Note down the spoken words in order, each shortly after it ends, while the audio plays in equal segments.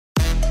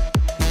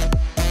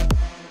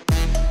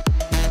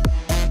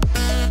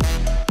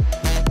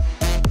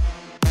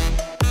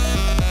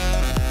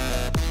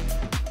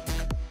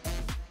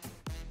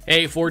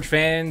Hey, Forge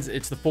fans,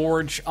 it's the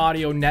Forge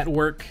Audio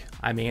Network.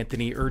 I'm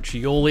Anthony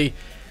Urciuoli.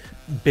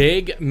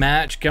 Big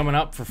match coming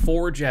up for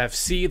Forge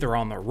FC. They're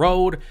on the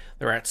road.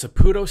 They're at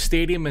Saputo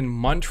Stadium in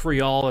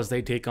Montreal as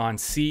they take on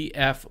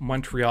CF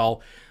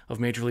Montreal of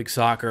Major League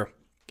Soccer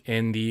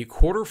in the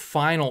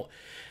quarterfinal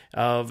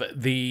of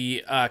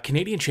the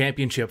Canadian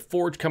Championship.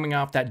 Forge coming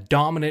off that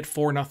dominant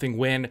 4-0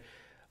 win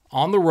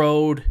on the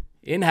road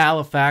in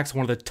Halifax,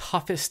 one of the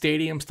toughest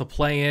stadiums to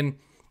play in.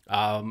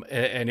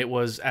 And it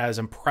was as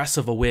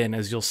impressive a win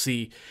as you'll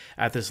see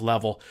at this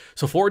level.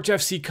 So Forge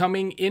FC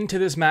coming into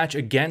this match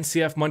against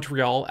CF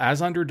Montreal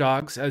as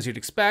underdogs, as you'd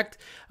expect,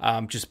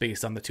 just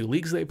based on the two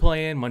leagues they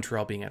play in,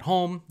 Montreal being at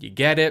home, you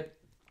get it.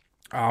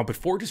 But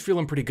Forge is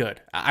feeling pretty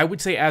good. I would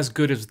say as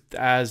good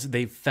as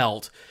they've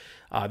felt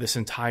this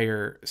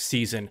entire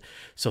season.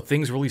 So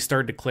things really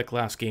started to click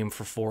last game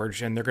for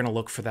Forge, and they're going to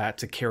look for that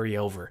to carry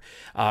over.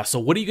 So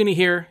what are you going to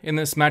hear in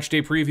this match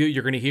day preview?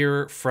 You're going to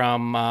hear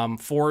from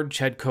Forge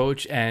head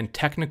coach and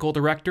technical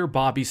director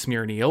Bobby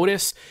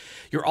Smyrniotis.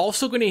 You're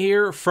also going to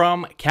hear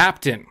from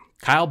captain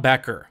Kyle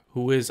Bekker,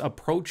 who is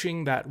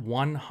approaching that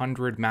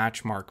 100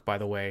 match mark, by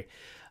the way.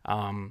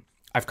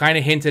 I've kind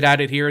of hinted at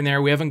it here and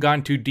there. We haven't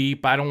gone too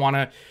deep. I don't want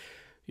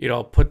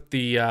to, put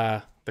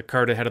the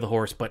cart ahead of the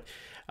horse, but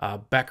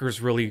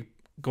Becker's really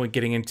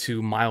getting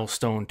into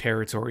milestone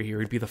territory here.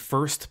 He'd be the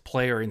first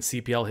player in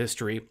CPL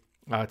history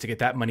to get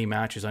that many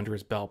matches under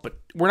his belt, but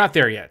we're not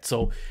there yet.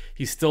 So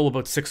he's still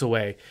about 6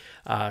 or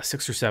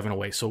 7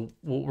 away. So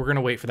we're going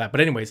to wait for that. But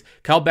anyways,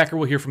 Kyle Bekker,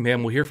 we'll hear from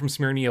him. We'll hear from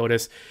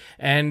Smyrniotis.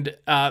 And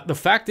the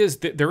fact is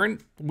that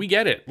we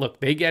get it. Look,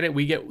 they get it.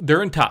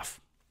 They're in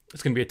tough.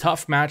 It's going to be a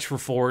tough match for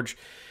Forge.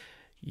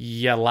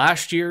 Yeah,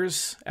 last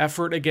year's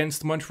effort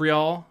against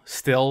Montreal,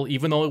 still,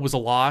 even though it was a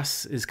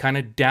loss, is kind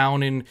of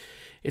down in...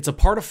 It's a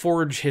part of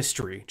Forge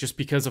history, just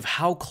because of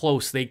how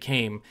close they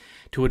came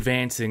to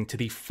advancing to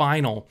the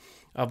final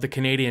of the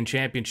Canadian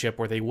Championship,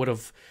 where they would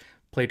have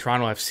played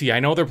Toronto FC. I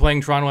know they're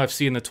playing Toronto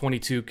FC in the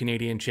 22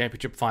 Canadian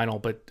Championship final,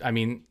 but, I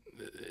mean,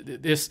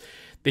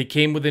 they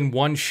came within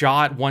one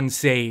shot, one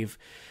save,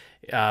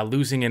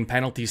 losing in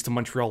penalties to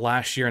Montreal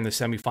last year in the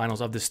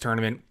semifinals of this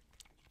tournament.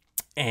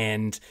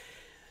 And...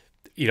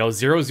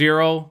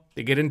 0-0,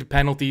 they get into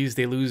penalties,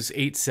 they lose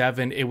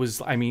 8-7. It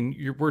was,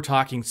 we're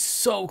talking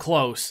so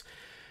close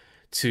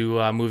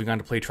to moving on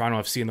to play Toronto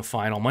FC in the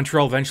final.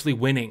 Montreal eventually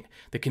winning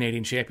the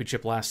Canadian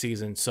Championship last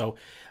season. So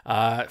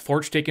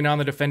Forge taking on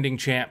the defending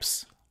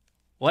champs.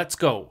 Let's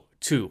go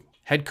to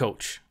head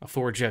coach of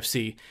Forge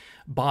FC,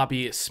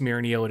 Bobby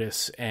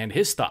Smyrniotis, and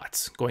his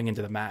thoughts going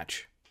into the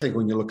match. I think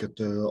when you look at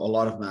a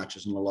lot of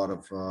matches and a lot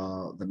of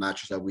the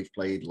matches that we've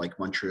played, like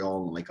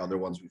Montreal and like other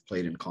ones we've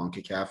played in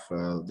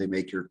CONCACAF, they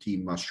make your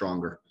team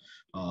stronger.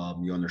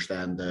 You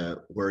understand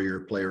where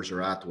your players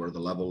are at, where the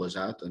level is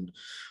at. And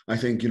I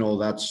think,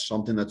 that's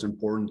something that's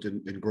important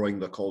in growing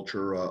the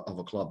culture of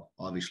a club.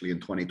 Obviously, in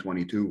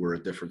 2022, we're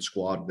a different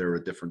squad. They're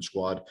a different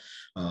squad.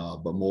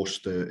 But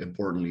most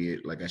importantly,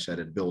 like I said,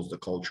 it builds the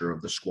culture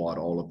of the squad,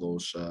 all of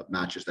those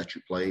matches that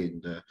you play,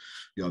 and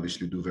you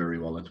obviously do very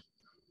well in.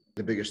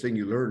 The biggest thing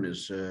you learn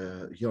is,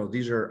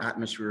 these are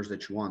atmospheres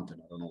that you want.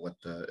 And I don't know what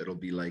it'll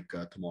be like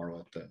tomorrow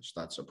at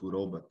Stade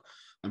Saputo, but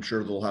I'm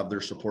sure they'll have their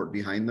support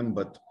behind them.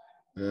 But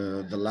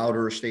the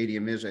louder a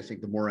stadium is, I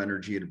think the more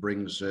energy it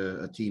brings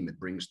a team. It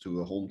brings to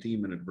a home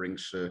team, and it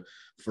brings,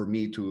 for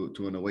me, to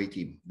an away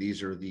team.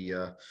 These are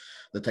the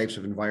types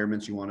of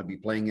environments you want to be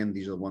playing in.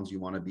 These are the ones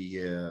you want to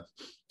be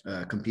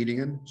competing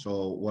in.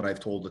 So what I've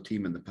told the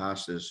team in the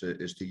past is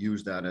to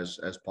use that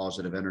as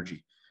positive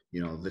energy.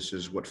 This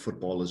is what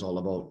football is all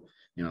about.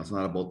 It's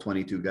not about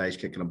 22 guys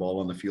kicking a ball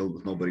on the field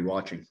with nobody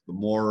watching. The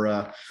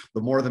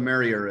more the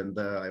merrier. And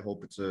I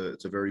hope it's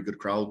a very good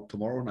crowd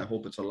tomorrow, and I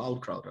hope it's a loud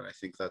crowd. And I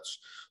think that's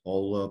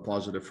all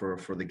positive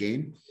for the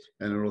game,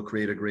 and it'll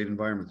create a great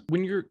environment.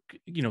 When you're,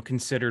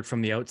 considered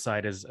from the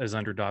outside as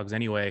underdogs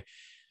anyway,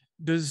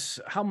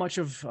 how much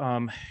of,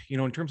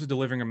 in terms of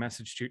delivering a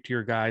message to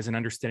your guys and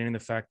understanding the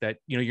fact that,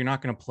 you're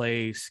not going to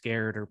play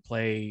scared or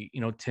play,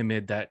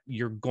 timid, that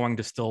you're going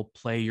to still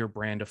play your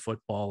brand of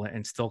football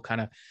and still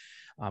kind of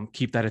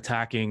keep that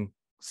attacking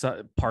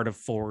part of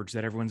Forge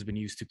that everyone's been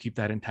used to, keep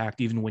that intact,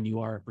 even when you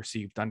are a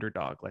perceived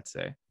underdog, let's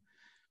say?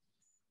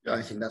 Yeah,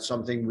 I think that's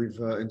something we've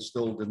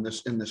instilled in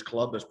this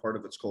club as part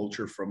of its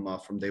culture from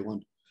day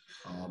one.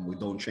 We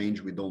don't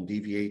change, we don't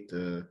deviate.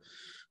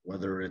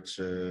 Whether it's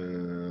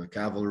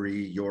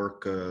Cavalry,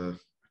 York,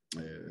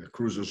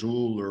 Cruz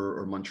Azul,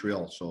 or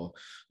Montreal. So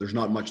there's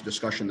not much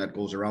discussion that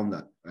goes around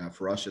that.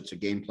 For us, it's a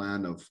game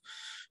plan of,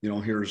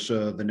 here's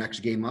the next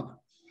game up.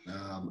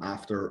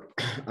 After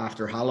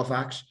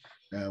Halifax,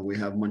 we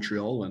have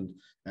Montreal,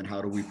 and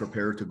how do we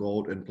prepare to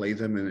go out and play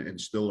them and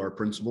instill our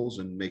principles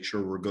and make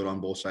sure we're good on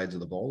both sides of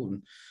the ball.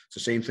 And it's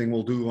the same thing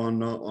we'll do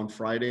on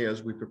Friday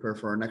as we prepare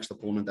for our next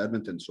opponent,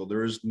 Edmonton. So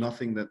there is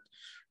nothing that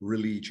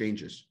really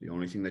changes. The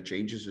only thing that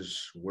changes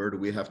is where do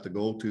we have to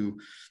go to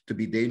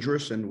be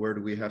dangerous, and where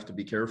do we have to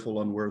be careful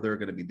on where they're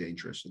going to be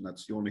dangerous. And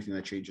that's the only thing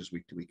that changes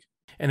week to week.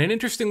 And an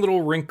interesting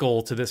little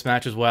wrinkle to this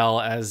match as well,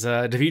 as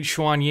David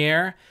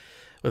Chouanier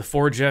with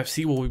Forge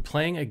FC will be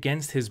playing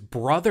against his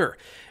brother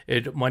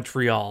in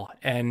Montreal.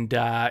 And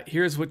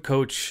here's what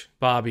Coach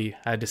Bobby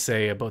had to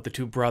say about the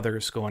two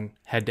brothers going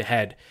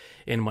head-to-head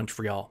in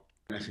Montreal.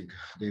 I think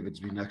David's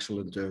been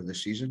excellent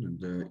this season,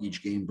 and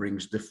each game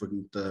brings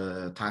different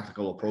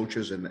tactical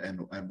approaches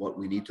and what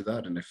we need to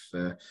that. And if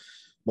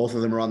both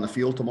of them are on the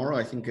field tomorrow,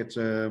 I think it's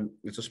a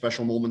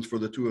special moment for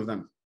the two of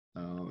them.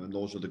 And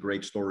those are the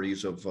great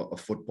stories of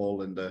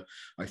football and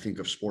I think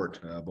of sport.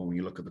 But when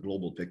you look at the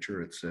global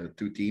picture, it's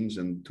two teams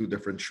and two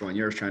different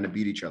Chouaniers trying to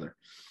beat each other.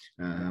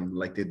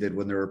 Like they did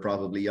when they were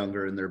probably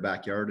younger in their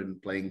backyard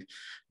and playing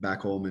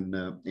back home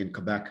in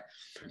Quebec.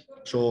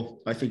 So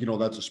I think,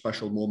 that's a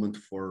special moment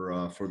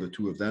for the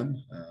two of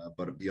them.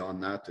 But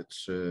beyond that,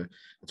 it's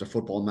a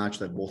football match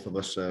that both of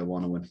us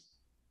want to win.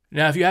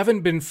 Now, if you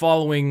haven't been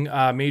following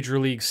Major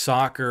League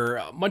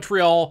Soccer,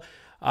 Montreal,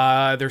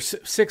 there's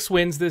 6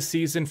 wins this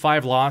season,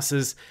 5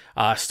 losses.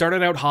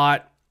 Started out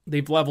hot.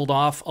 They've leveled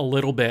off a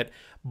little bit.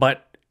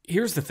 But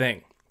here's the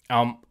thing.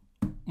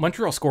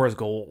 Montreal scores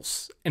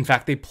goals. In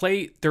fact,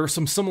 there are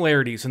some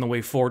similarities in the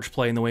way Forge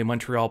play and the way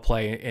Montreal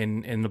play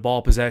in the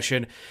ball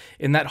possession,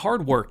 in that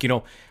hard work.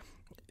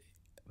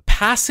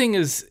 Passing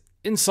is,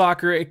 in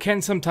soccer, it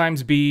can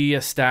sometimes be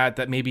a stat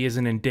that maybe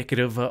isn't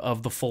indicative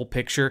of the full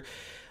picture.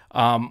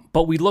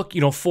 But we look,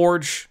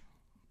 Forge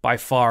by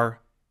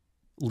far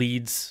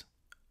leads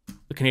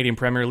the Canadian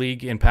Premier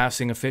League in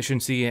passing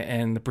efficiency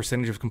and the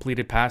percentage of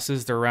completed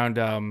passes. They're around,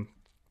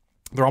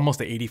 they're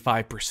almost at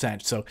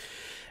 85%. So,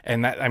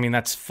 and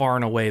that's far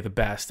and away the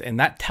best. And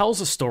that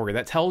tells a story.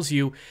 That tells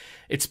you,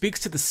 it speaks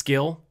to the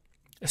skill,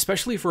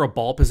 especially for a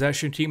ball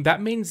possession team.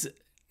 That means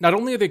not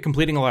only are they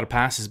completing a lot of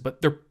passes,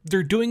 but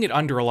they're doing it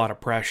under a lot of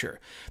pressure.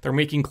 They're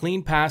making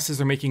clean passes.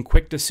 They're making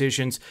quick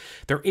decisions.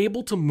 They're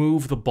able to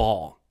move the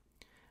ball.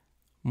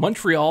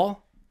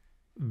 Montreal,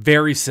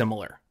 very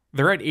similar.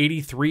 They're at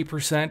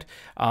 83%.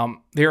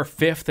 They are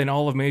 5th in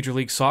all of Major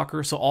League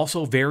Soccer, so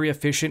also very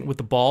efficient with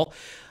the ball.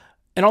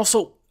 And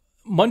also,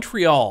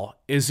 Montreal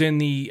is in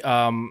the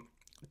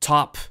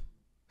top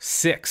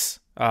 5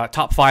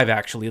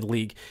 actually of the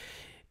league,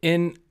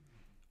 in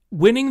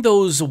winning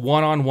those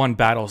one-on-one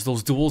battles,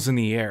 those duels in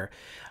the air,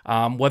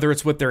 whether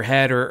it's with their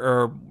head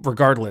or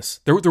regardless.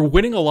 They're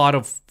winning a lot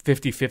of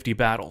 50-50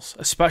 battles,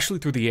 especially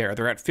through the air.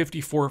 They're at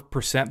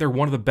 54%. They're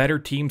one of the better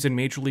teams in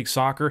Major League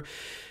Soccer.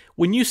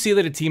 When you see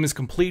that a team is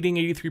completing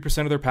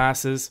 83% of their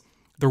passes,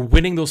 they're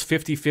winning those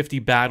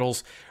 50-50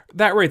 battles,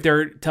 that right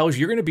there tells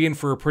you you're going to be in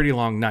for a pretty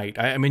long night.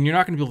 I mean, you're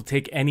not going to be able to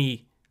take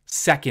any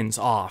seconds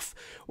off,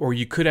 or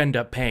you could end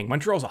up paying.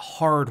 Montreal's a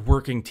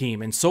hard-working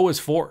team, and so is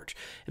Forge.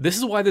 This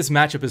is why this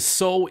matchup is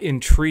so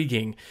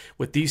intriguing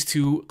with these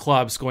two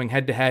clubs going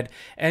head-to-head,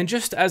 and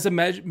just as a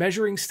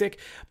measuring stick,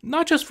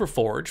 not just for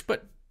Forge,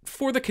 but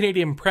for the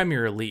Canadian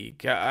Premier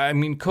League. I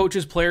mean,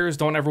 coaches, players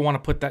don't ever want to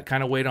put that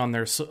kind of weight on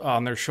their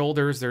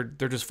shoulders. They're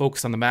just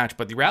focused on the match.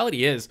 But the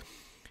reality is,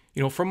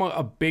 from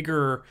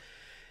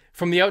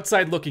from the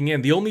outside looking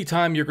in, the only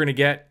time you're going to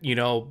get,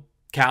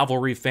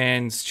 Cavalry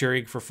fans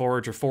cheering for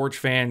Forge, or Forge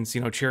fans,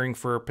 cheering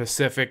for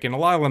Pacific, and a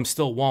lot of them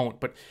still won't,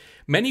 but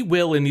many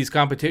will in these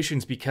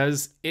competitions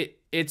because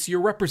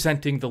you're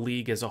representing the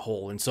league as a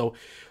whole. And so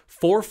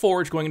for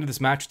Forge going into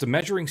this match, it's a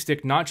measuring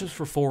stick, not just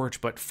for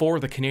Forge, but for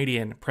the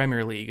Canadian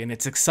Premier League. And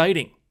it's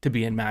exciting to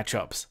be in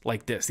matchups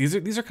like this.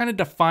 These are kind of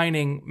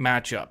defining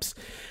matchups.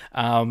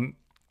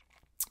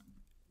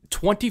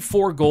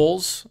 24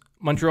 goals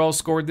Montreal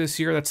scored this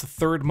year. That's the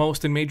 3rd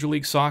most in Major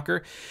League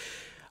Soccer.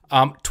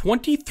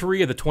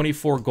 23 of the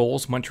 24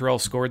 goals Montreal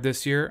scored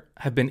this year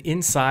have been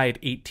inside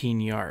 18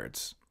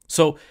 yards.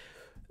 So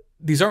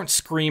these aren't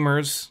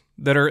screamers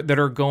that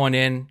are going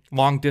in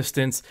long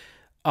distance.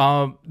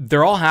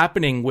 They're all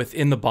happening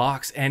within the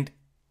box. And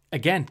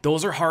again,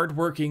 those are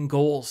hardworking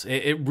goals.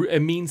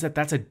 It means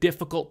that's a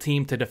difficult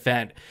team to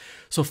defend.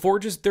 So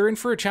Forge they're in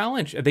for a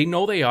challenge. They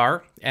know they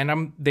are,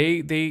 and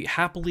they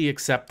happily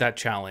accept that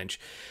challenge.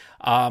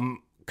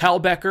 Kyle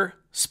Bekker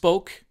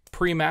spoke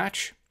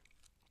pre-match,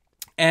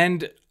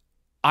 and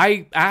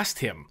I asked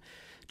him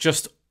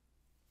just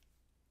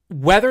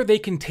whether they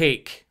can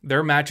take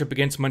their matchup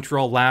against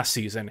Montreal last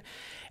season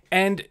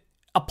and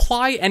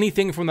apply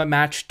anything from that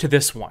match to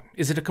this one.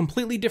 Is it a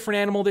completely different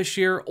animal this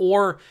year,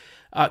 or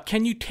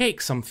can you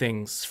take some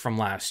things from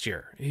last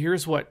year?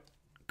 Here's what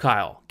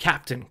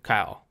Captain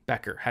Kyle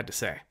Bekker had to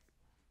say.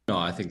 No,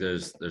 I think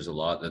there's a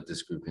lot that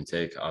this group can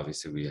take.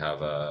 Obviously, we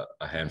have a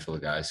handful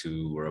of guys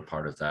who were a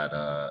part of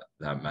that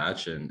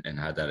match and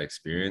had that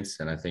experience.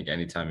 And I think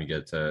anytime you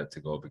get to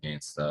go up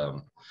against,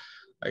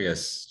 I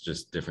guess,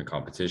 just different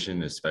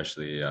competition,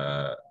 especially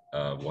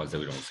ones that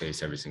we don't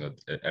face every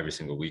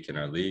single week in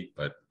our league,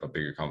 but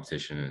bigger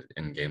competition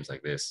in games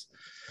like this,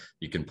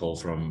 you can pull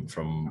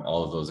from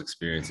all of those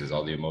experiences,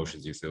 all the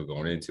emotions you feel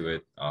going into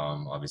it.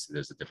 Obviously,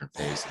 there's a different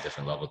pace, a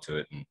different level to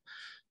it,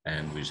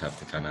 and we just have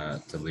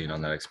to lean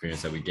on that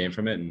experience that we gain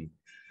from it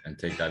and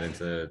take that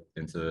into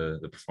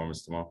the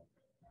performance tomorrow.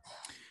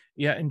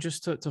 Yeah, and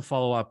just to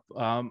follow up,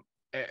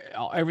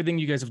 everything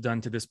you guys have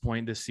done to this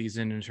point this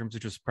season in terms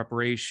of just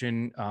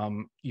preparation,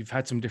 you've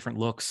had some different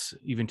looks,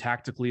 even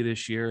tactically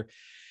this year.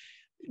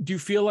 Do you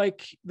feel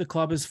like the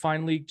club has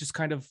finally just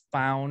kind of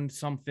found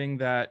something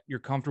that you're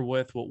comfortable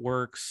with, what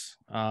works,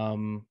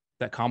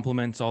 that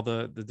complements all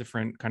the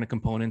different kind of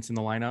components in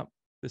the lineup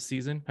this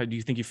season? How do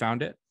you think you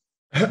found it?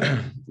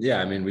 Yeah,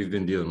 I mean, we've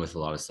been dealing with a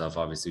lot of stuff.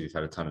 Obviously, we've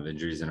had a ton of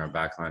injuries in our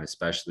back line,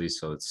 especially.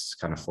 So it's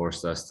kind of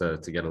forced us to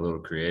get a little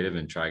creative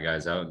and try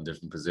guys out in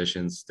different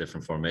positions,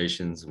 different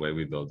formations, the way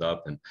we build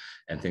up and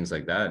things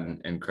like that.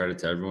 And credit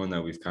to everyone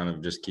that we've kind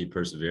of just keep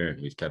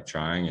persevering. We've kept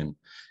trying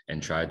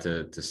and tried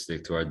to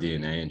stick to our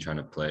DNA and trying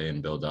to play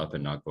and build up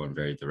and not going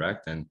very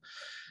direct.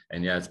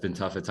 And yeah, it's been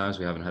tough at times.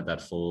 We haven't had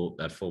that full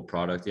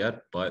product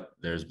yet, but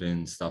there's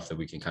been stuff that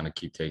we can kind of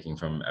keep taking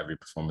from every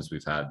performance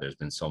we've had. There's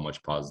been so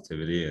much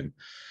positivity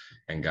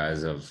and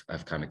guys have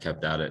kind of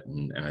kept at it.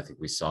 And I think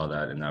we saw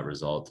that in that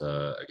result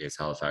against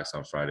Halifax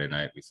on Friday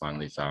night. We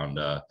finally found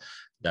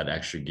that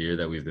extra gear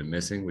that we've been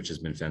missing, which has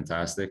been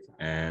fantastic.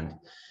 And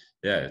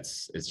yeah,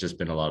 it's just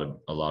been a lot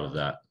of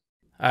that.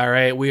 All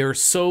right. We are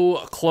so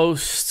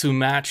close to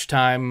match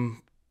time.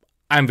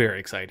 I'm very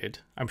excited.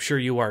 I'm sure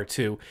you are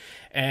too.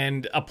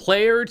 And a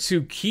player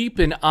to keep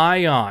an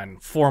eye on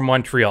for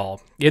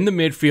Montreal in the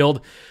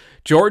midfield,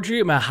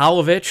 Georgi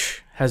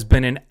Mihailovic has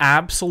been an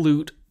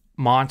absolute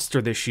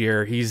monster this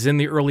year. He's in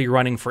the early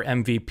running for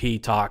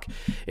MVP talk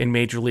in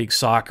Major League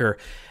Soccer.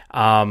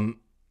 Mihailovic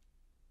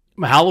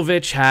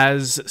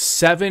has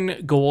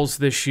 7 goals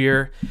this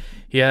year.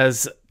 He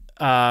has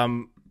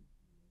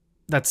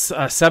that's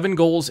 7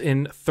 goals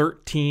in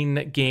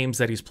 13 games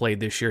that he's played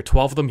this year.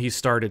 12 of them he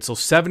started. So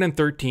 7 and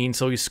 13.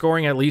 So he's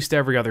scoring at least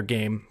every other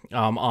game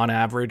on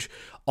average.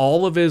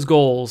 All of his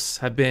goals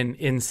have been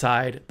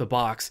inside the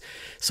box.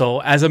 So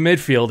as a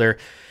midfielder,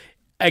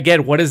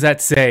 again, what does that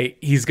say?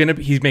 He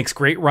makes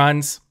great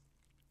runs.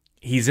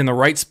 He's in the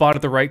right spot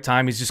at the right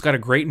time. He's just got a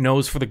great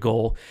nose for the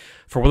goal,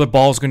 for where the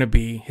ball's going to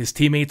be. His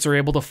teammates are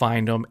able to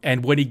find him.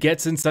 And when he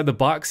gets inside the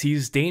box,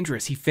 he's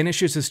dangerous. He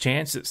finishes his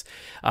chances.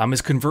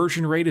 His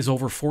conversion rate is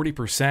over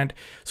 40%.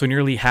 So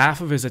nearly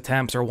half of his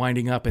attempts are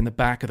winding up in the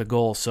back of the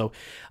goal. So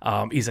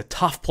he's a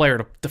tough player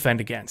to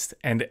defend against.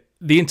 And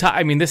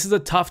this is a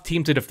tough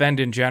team to defend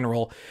in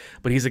general,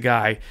 but he's a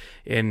guy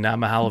in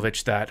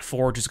Mihailovic that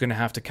Forge is going to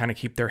have to kind of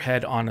keep their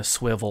head on a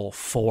swivel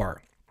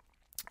for.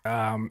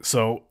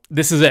 So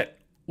this is it.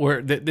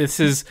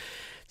 This is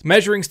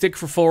measuring stick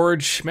for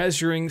Forge,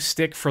 measuring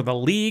stick for the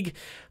league.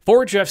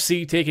 Forge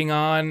FC taking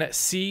on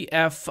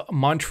CF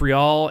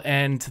Montreal,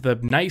 and the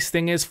nice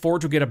thing is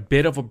Forge will get a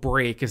bit of a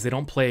break as they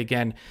don't play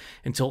again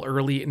until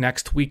early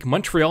next week.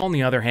 Montreal, on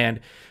the other hand,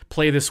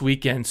 play this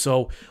weekend,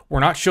 so we're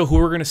not sure who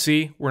we're going to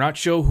see. We're not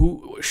sure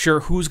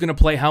who's going to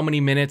play how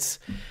many minutes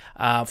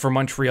for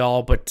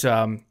Montreal, but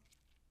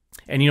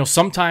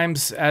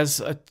sometimes as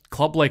a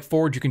club like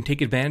Forge, you can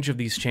take advantage of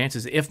these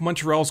chances. If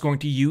Montreal is going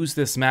to use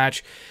this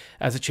match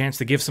as a chance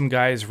to give some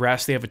guys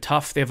rest, they have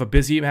a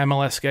busy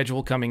MLS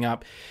schedule coming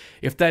up.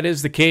 If that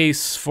is the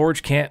case,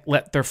 Forge can't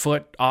let their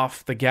foot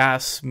off the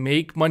gas.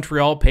 Make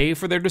Montreal pay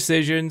for their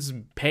decisions.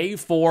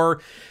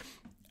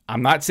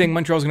 I'm not saying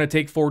Montreal's going to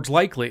take Forge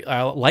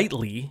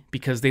lightly,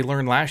 because they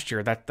learned last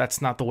year that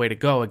that's not the way to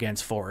go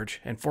against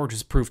Forge. And Forge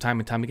has proved time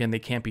and time again they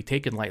can't be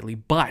taken lightly.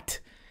 But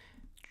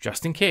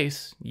just in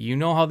case, you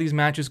know how these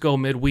matches go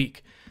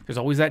midweek. There's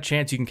always that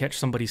chance you can catch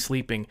somebody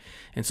sleeping.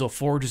 And so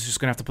Forge is just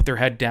going to have to put their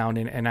head down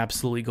and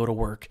absolutely go to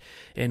work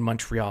in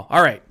Montreal.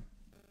 All right.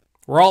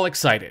 We're all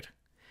excited.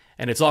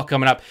 And it's all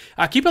coming up.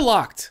 Keep it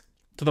locked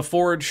to the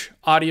Forge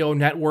Audio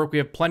Network. We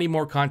have plenty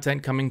more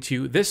content coming to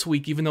you this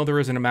week. Even though there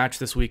isn't a match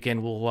this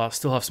weekend, we'll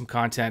still have some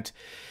content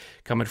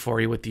coming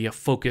for you with the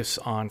focus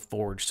on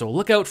Forge. So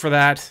look out for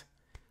that.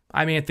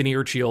 I'm Anthony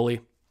Urciuoli.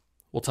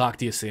 We'll talk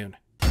to you soon.